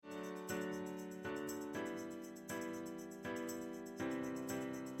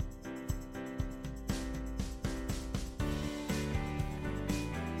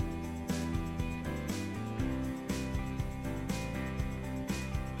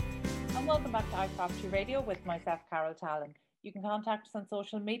welcome back to iProperty Radio with myself, Carol Tallon. You can contact us on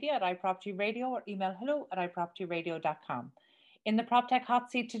social media at iProperty Radio or email hello@ipropertyradio.com. In the Proptech hot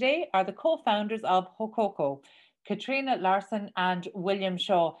seat today are the co-founders of Hococo, Katrine Anna Larsen and William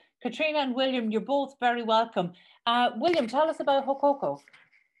Shaw. Katrine and William, you're both very welcome. William, tell us about Hococo.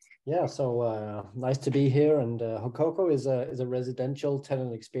 Yeah, so nice to be here. And Hococo is a residential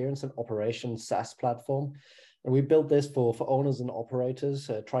tenant experience and operations SaaS platform. And we built this for owners and operators,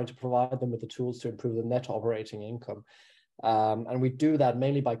 trying to provide them with the tools to improve the net operating income. And we do that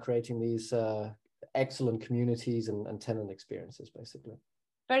mainly by creating these excellent communities and tenant experiences, basically.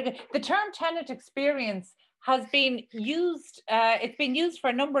 Very good. The term tenant experience has been used, it's been used for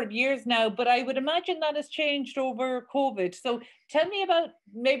a number of years now, but I would imagine that has changed over COVID. So tell me about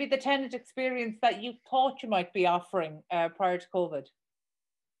maybe the tenant experience that you thought you might be offering prior to COVID.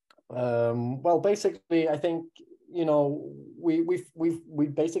 Well, basically, I think, you know, we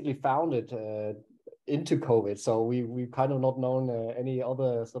basically found it into COVID, so we've kind of not known any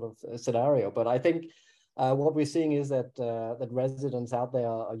other sort of scenario. But I think what we're seeing is that that residents out there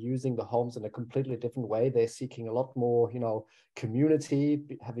are using the homes in a completely different way. They're seeking a lot more, you know, community,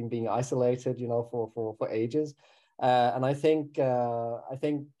 having been isolated, you know, for ages. And I think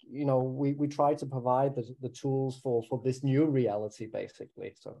you know, we try to provide the tools for this new reality,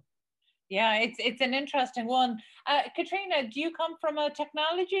 basically. So. Yeah, it's an interesting one. Katrina, do you come from a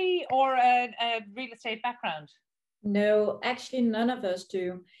technology or a real estate background? No, actually none of us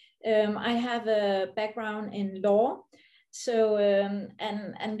do. I have a background in law. So,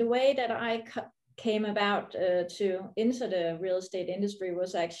 and the way that I came about to enter the real estate industry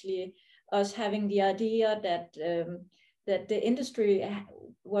was actually us having the idea that that the industry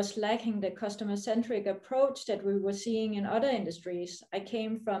was lacking the customer-centric approach that we were seeing in other industries. I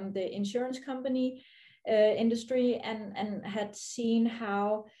came from the insurance company industry and had seen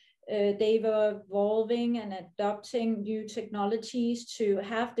how they were evolving and adopting new technologies to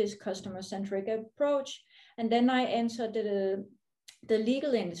have this customer-centric approach. And then I entered the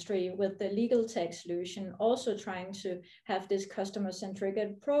legal industry with the legal tech solution, also trying to have this customer-centric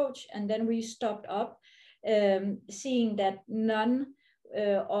approach. And then we stopped up, seeing that none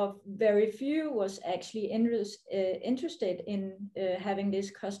of very few was actually interested in having this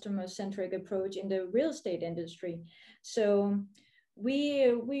customer-centric approach in the real estate industry. So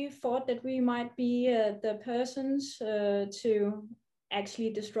we thought that we might be the persons to actually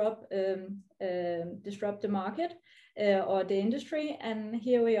disrupt the market or the industry, and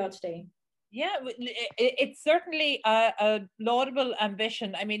here we are today. Yeah, it's certainly a laudable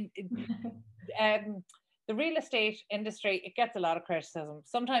ambition. I mean, the real estate industry, it gets a lot of criticism.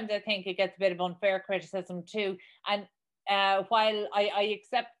 Sometimes I think it gets a bit of unfair criticism too. And while I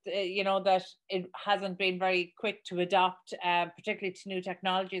accept, you know, that it hasn't been very quick to adopt, particularly to new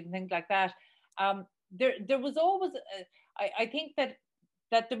technologies and things like that, there was always, I think that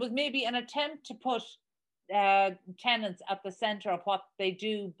there was maybe an attempt to put tenants at the center of what they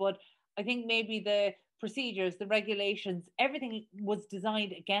do, but I think maybe the procedures, the regulations, everything was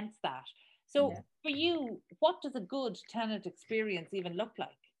designed against that. So for you, what does a good tenant experience even look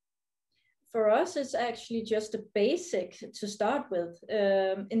like? For us, it's actually just a basic to start with.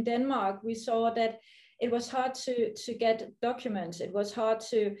 In Denmark, we saw that it was hard to get documents. It was hard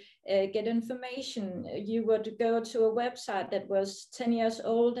to get information. You would go to a website that was 10 years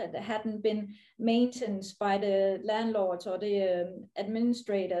old and hadn't been maintained by the landlords or the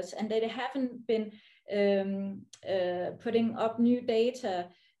administrators, and they haven't been putting up new data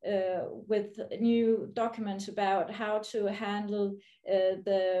with new documents about how to handle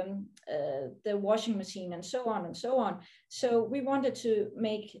the washing machine and so on and so on. So we wanted to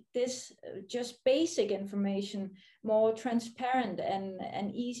make this just basic information more transparent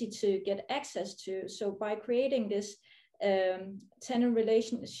and easy to get access to. So by creating this tenant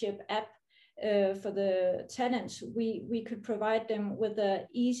relationship app for the tenants, we could provide them with an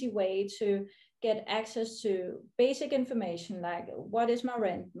easy way to get access to basic information like what is my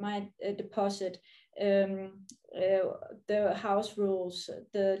rent, my deposit, the house rules,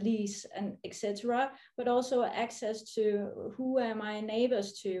 the lease, and etc. But also access to who are my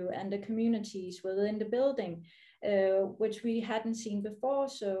neighbors to and the communities within the building, which we hadn't seen before.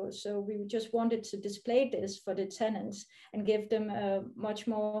 So we just wanted to display this for the tenants and give them a much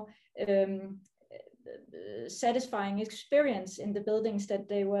more satisfying experience in the buildings that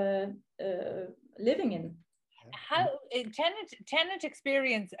they were living in. How tenant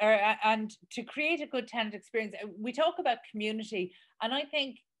experience, and to create a good tenant experience, we talk about community, and I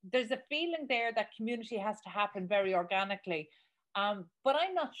think there's a feeling there that community has to happen very organically. But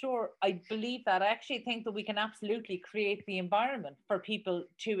I'm not sure I believe that. I actually think that we can absolutely create the environment for people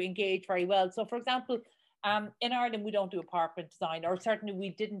to engage very well. So, for example, in Ireland, we don't do apartment design, or certainly we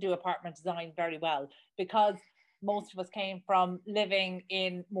didn't do apartment design very well, because most of us came from living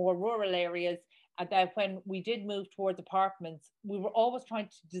in more rural areas. And that when we did move towards apartments, we were always trying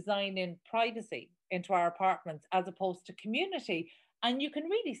to design in privacy into our apartments as opposed to community. And you can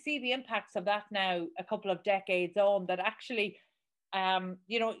really see the impacts of that now, a couple of decades on, that actually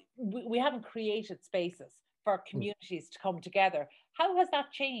we haven't created spaces for communities to come together. How has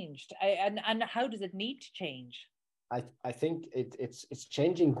that changed, and how does it need to change? I think it's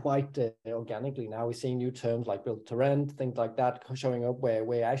changing quite organically now. We're seeing new terms like build to rent, things like that showing up,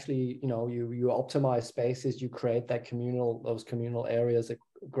 where actually you optimize spaces, you create those communal areas,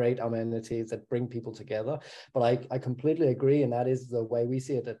 great amenities that bring people together. But I completely agree, and that is the way we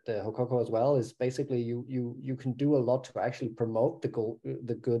see it at Hococo as well. Is basically you can do a lot to actually promote the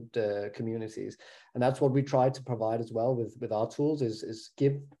good communities, and that's what we try to provide as well with our tools. Is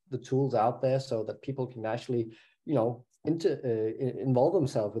give the tools out there so that people can actually involve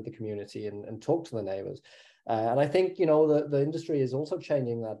themselves with the community and talk to the neighbors. And I think, the industry is also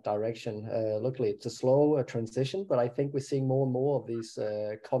changing that direction. Luckily, it's a slow transition, but I think we're seeing more and more of these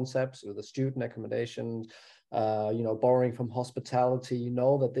concepts with the student accommodation, borrowing from hospitality,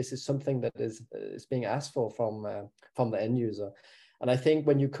 that this is something that is being asked for from the end user. And I think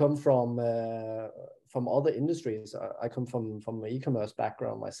when you come from other industries, I come from an e-commerce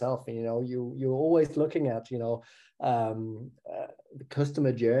background myself, and you're always looking at the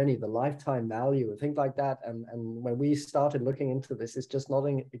customer journey, the lifetime value, and things like that. And when we started looking into this, it's just not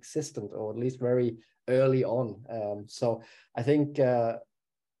existent, or at least very early on. So I think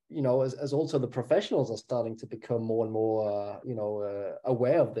as also the professionals are starting to become more and more,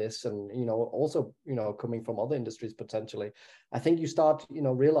 aware of this, and also coming from other industries potentially, I think you start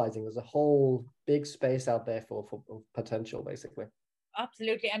realizing there's a whole big space out there for potential, basically.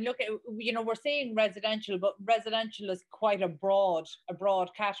 Absolutely. And look, we're saying residential, but residential is quite a broad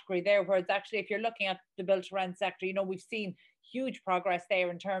category there, where it's actually, if you're looking at the built to rent sector, we've seen huge progress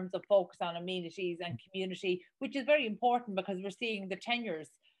there in terms of focus on amenities and community, which is very important because we're seeing the tenures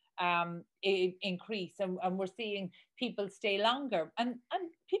increase, and we're seeing people stay longer, and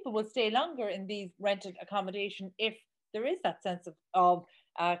people will stay longer in these rented accommodation if there is that sense of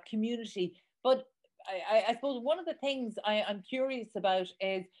community. But I suppose one of the things I'm curious about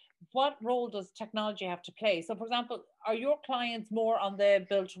is, what role does technology have to play? So, for example, are your clients more on the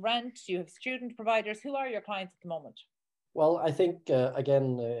built to rent? Do you have student providers? Who are your clients at the moment? Well, I think I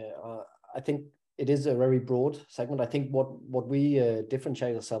think it is a very broad segment. I think what we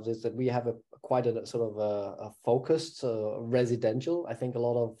differentiate ourselves is that we have quite a sort of a focused residential. I think a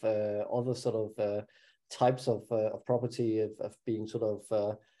lot of other sort of types of property of being sort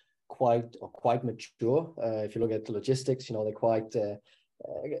of quite mature. If you look at the logistics, they're quite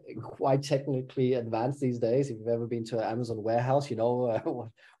technically advanced these days. If you've ever been to an Amazon warehouse, you know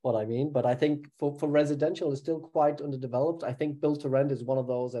what I mean. But I think for residential, it's still quite underdeveloped. I think build to rent is one of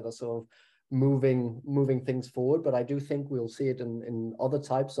those that are sort of moving things forward, but I do think we'll see it in other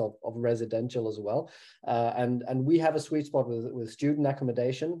types of residential as well. And we have a sweet spot with student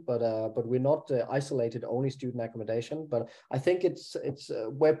accommodation, but we're not isolated only student accommodation. But I think it's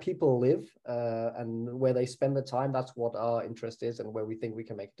where people live and where they spend the time. That's what our interest is, and where we think we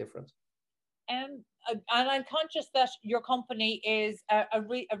can make a difference. And I'm conscious that your company is a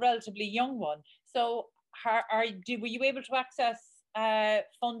relatively young one. So were you able to access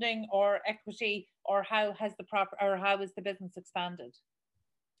funding or equity, or how has the business expanded?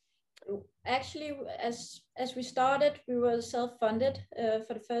 Actually, as we started, we were self-funded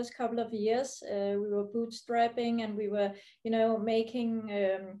for the first couple of years. We were bootstrapping, and we were, making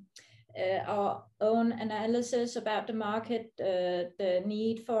our own analysis about the market, the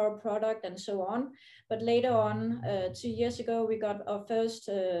need for a product, and so on. But later on, 2 years ago, we got our first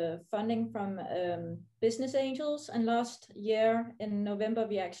funding from business angels, and last year in November,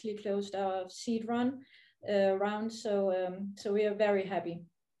 we actually closed our seed round. So we are very happy.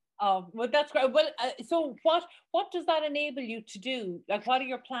 Oh, well, that's great. Well, so what does that enable you to do? Like, what are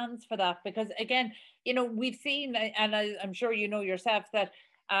your plans for that? Because again, we've seen, and I'm sure you know yourself, that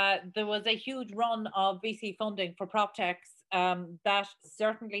there was a huge run of VC funding for Proptechs that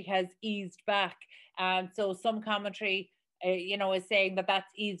certainly has eased back. So some commentary, is saying that that's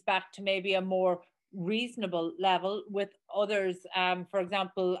eased back to maybe a more reasonable level, with others. For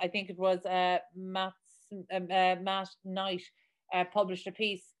example, I think it was Matt Knight published a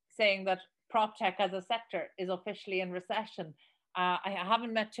piece saying that Proptech as a sector is officially in recession. I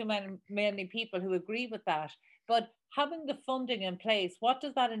haven't met too many people who agree with that. but having the funding in place, what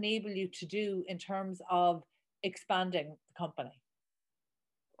does that enable you to do in terms of expanding the company?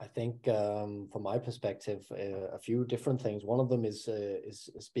 I think from my perspective, a few different things. One of them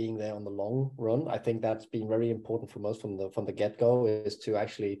is being there on the long run. I think that's been very important for us from the get-go, is to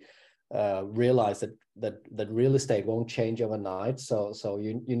actually realize that real estate won't change overnight. So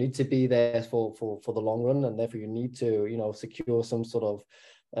you need to be there for the long run, and therefore you need to secure some sort of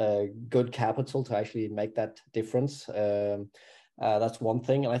good capital to actually make that difference. That's one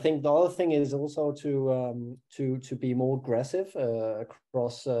thing, and I think the other thing is also to be more aggressive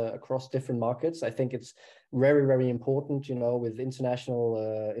across different markets. I think it's very, very important, with international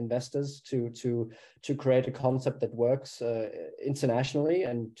investors to create a concept that works internationally,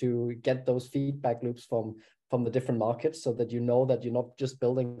 and to get those feedback loops from the different markets, so that that you're not just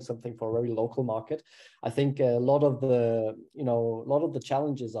building something for a very local market. I think a lot of the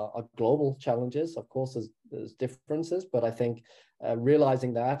challenges are global challenges. Of course, there's differences, but I think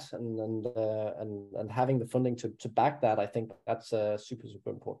realizing that and having the funding to back that, I think that's super, super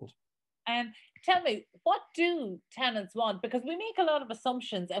important. Tell me, what do tenants want? Because we make a lot of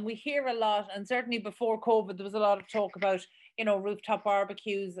assumptions, and we hear a lot, and certainly before COVID, there was a lot of talk about, rooftop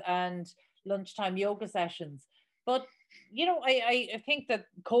barbecues and lunchtime yoga sessions. But, I think that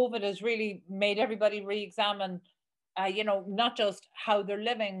COVID has really made everybody re-examine, not just how they're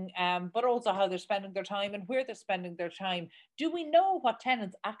living, but also how they're spending their time and where they're spending their time. Do we know what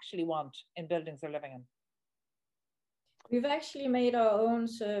tenants actually want in buildings they're living in? We've actually made our own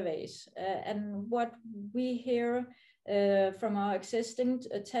surveys, and what we hear from our existing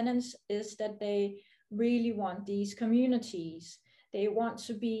tenants is that they really want these communities. They want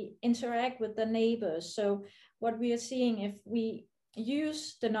to interact with the neighbors. So what we are seeing, if we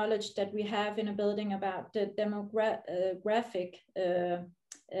use the knowledge that we have in a building about the demographic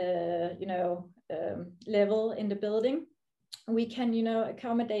level in the building, we can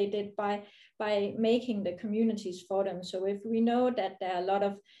accommodate it by making the communities for them. So if we know that there are a lot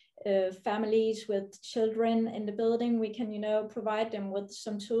of families with children in the building, we can provide them with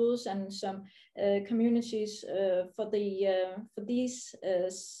some tools and some communities for these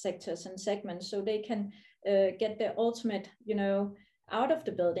sectors and segments, so they can get the ultimate out of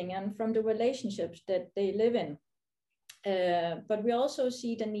the building and from the relationships that they live in. But we also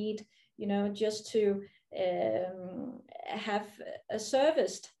see the need just to have a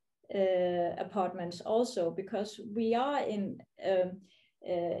serviced apartments also, because we are in a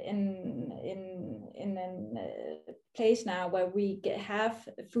place now where we have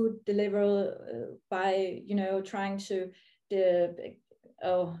food delivered by trying to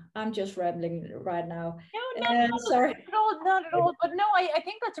I'm just rambling right now. No, sorry. Not at all. But no, I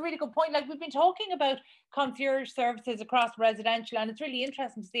think that's a really good point. Like, we've been talking about concierge services across residential, and it's really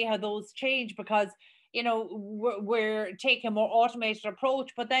interesting to see how those change, because we're taking a more automated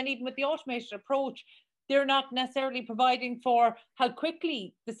approach, but then even with the automated approach, they're not necessarily providing for how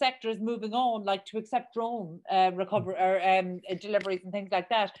quickly the sector is moving on, like to accept drone recovery or deliveries and things like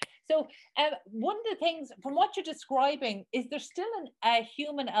that. So one of the things from what you're describing, is there still a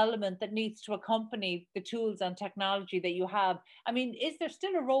human element that needs to accompany the tools and technology that you have? I mean, is there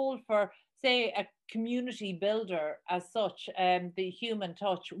still a role for, say, a community builder as such, the human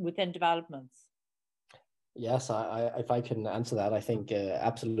touch within developments? Yes, if I can answer that, I think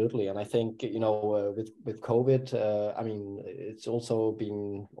absolutely, and I think with COVID, I mean, it's also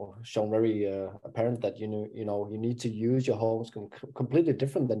been shown very apparent that you need to use your homes completely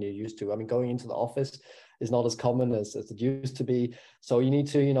different than you used to. I mean, going into the office is not as common as it used to be, so you need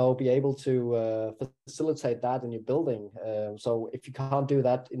to be able to facilitate that in your building. So if you can't do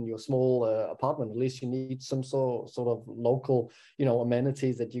that in your small apartment, at least you need some sort of local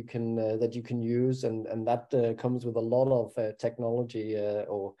amenities that you can use, and that comes with a lot of technology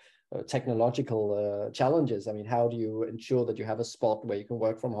or technological challenges. I mean, how do you ensure that you have a spot where you can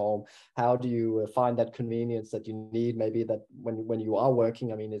work from home? How do you find that convenience that you need? Maybe that when you are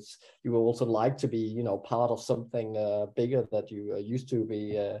working, I mean, you will also like to be part of something bigger that you used to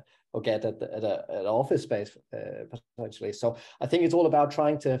be or get at an office space potentially. So I think it's all about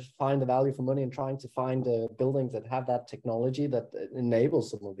trying to find the value for money and trying to find buildings that have that technology that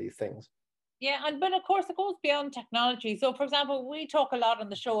enables some of these things. Yeah, but of course it goes beyond technology. So, for example, we talk a lot on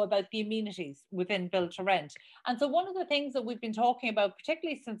the show about the amenities within build to rent. And so one of the things that we've been talking about,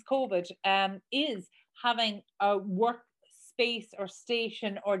 particularly since COVID, is having a work space or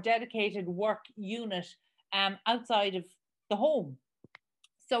station or dedicated work unit outside of the home.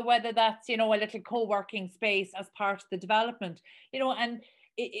 So whether that's, a little co-working space as part of the development, and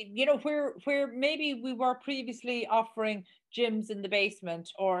where maybe we were previously offering gyms in the basement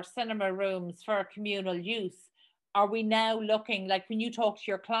or cinema rooms for communal use, are we now looking, like when you talk to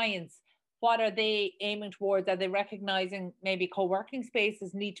your clients, what are they aiming towards? Are they recognizing maybe co-working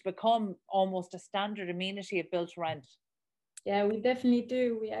spaces need to become almost a standard amenity of built to rent? Yeah, we definitely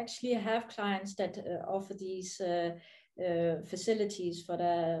do. We actually have clients that offer these facilities for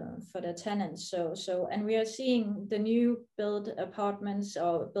the tenants. So and we are seeing the new build apartments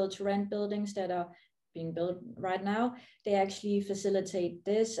or built to rent buildings that are being built right now. They actually facilitate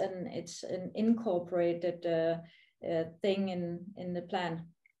this, and it's an incorporated thing in the plan.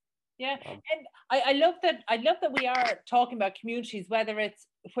 Yeah, and I love that. I love that we are talking about communities, whether it's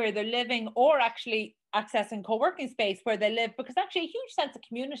where they're living or actually accessing co-working space where they live, because actually a huge sense of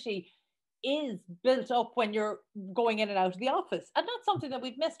community is built up when you're going in and out of the office, and that's something that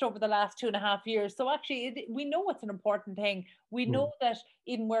we've missed over the last 2.5 years. So actually we know it's an important thing. We know that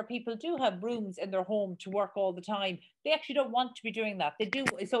even where people do have rooms in their home to work all the time, they actually don't want to be doing that. They do,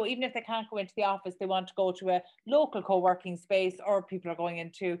 so even if they can't go into the office, they want to go to a local co-working space, or people are going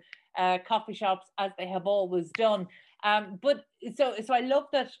into coffee shops as they have always done. But so I love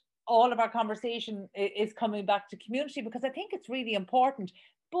that all of our conversation is coming back to community, because I think it's really important.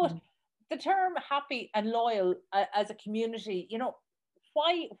 But the term happy and loyal as a community, you know,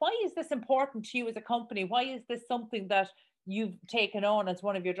 why is this important to you as a company? Why is this something that you've taken on as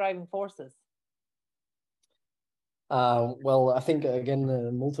one of your driving forces? Well, I think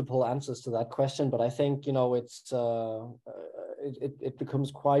again multiple answers to that question, but I think, you know, it's it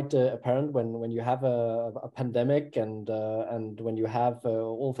becomes quite apparent when you have a pandemic and when you have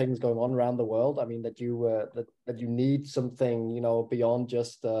all things going on around the world. I mean, that you that you need something, you know, beyond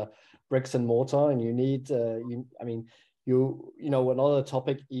just bricks and mortar, and you need I mean, you know, another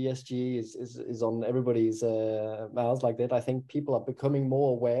topic, ESG, is on everybody's mouths like that. I think people are becoming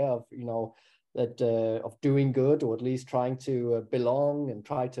more aware of, you know, that of doing good, or at least trying to belong and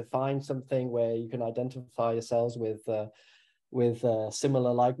try to find something where you can identify yourselves with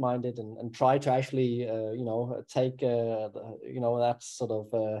similar, like-minded, and try to actually you know, take you know, that sort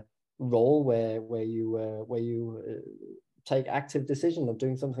of role where you take active decision of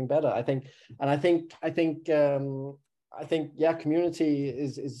doing something better. I think yeah, community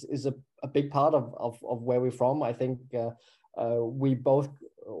is a big part of where we're from. I think we both,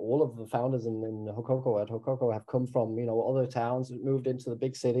 all of the founders in Hococo, at Hococo, have come from, you know, other towns, moved into the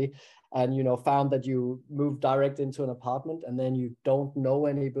big city, and, you know, found that you move direct into an apartment and then you don't know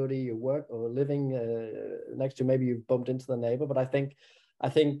anybody you work or living next to. Maybe you've bumped into the neighbor, but I think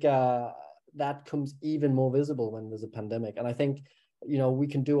that comes even more visible when there's a pandemic. And I think, you know, we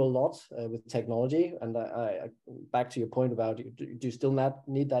can do a lot with technology. And I back to your point about, do you still not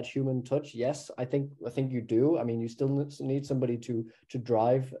need that human touch? Yes, I think you do. I mean, you still need somebody to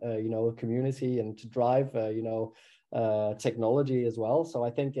drive, you know, a community, and to drive, you know, technology as well. So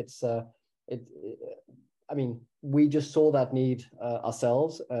I think it's I mean, we just saw that need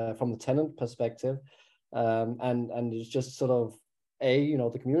ourselves from the tenant perspective, and it's just sort of you know,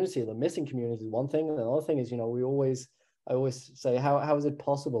 the community, the missing community is one thing, and another thing is, you know, I always say, how is it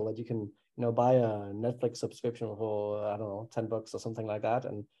possible that you can, you know, buy a Netflix subscription for, I don't know, $10 or something like that,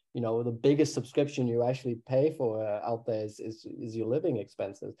 and, you know, the biggest subscription you actually pay for out there is your living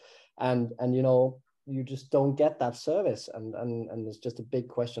expenses, and you know, you just don't get that service, and there's just a big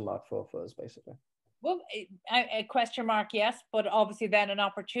question mark for us, basically. Well, a question mark, yes, but obviously then an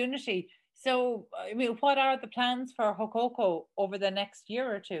opportunity. So, I mean, what are the plans for Hococo over the next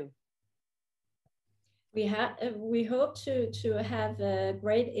year or two? We hope to have a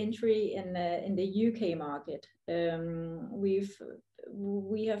great entry in the UK market. We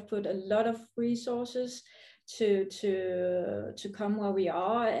have put a lot of resources to come where we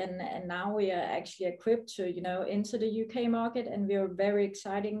are, and now we are actually equipped to, you know, enter the UK market, and we are very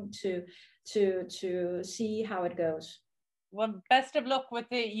exciting to see how it goes. Well, best of luck with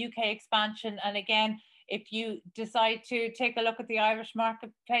the UK expansion, and again, if you decide to take a look at the Irish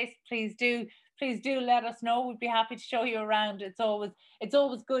marketplace, please do let us know. We'd be happy to show you around. It's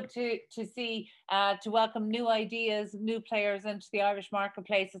always good to see, to welcome new ideas, new players into the Irish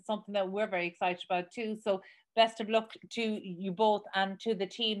marketplace. It's something that we're very excited about too. So best of luck to you both and to the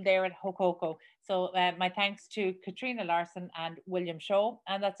team there at Hococo. So my thanks to Katrine Anna Larsen and William Shaw.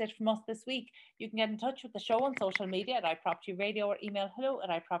 And that's it from us this week. You can get in touch with the show on social media at iProperty Radio, or email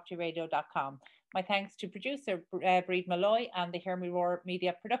hello@iPropertyRadio.com. My thanks to producer Breed Malloy and the Hear Me Roar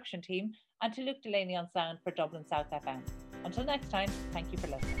Media production team, and to Luke Delaney on sound for Dublin South FM. Until next time, thank you for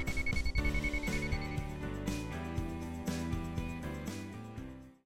listening.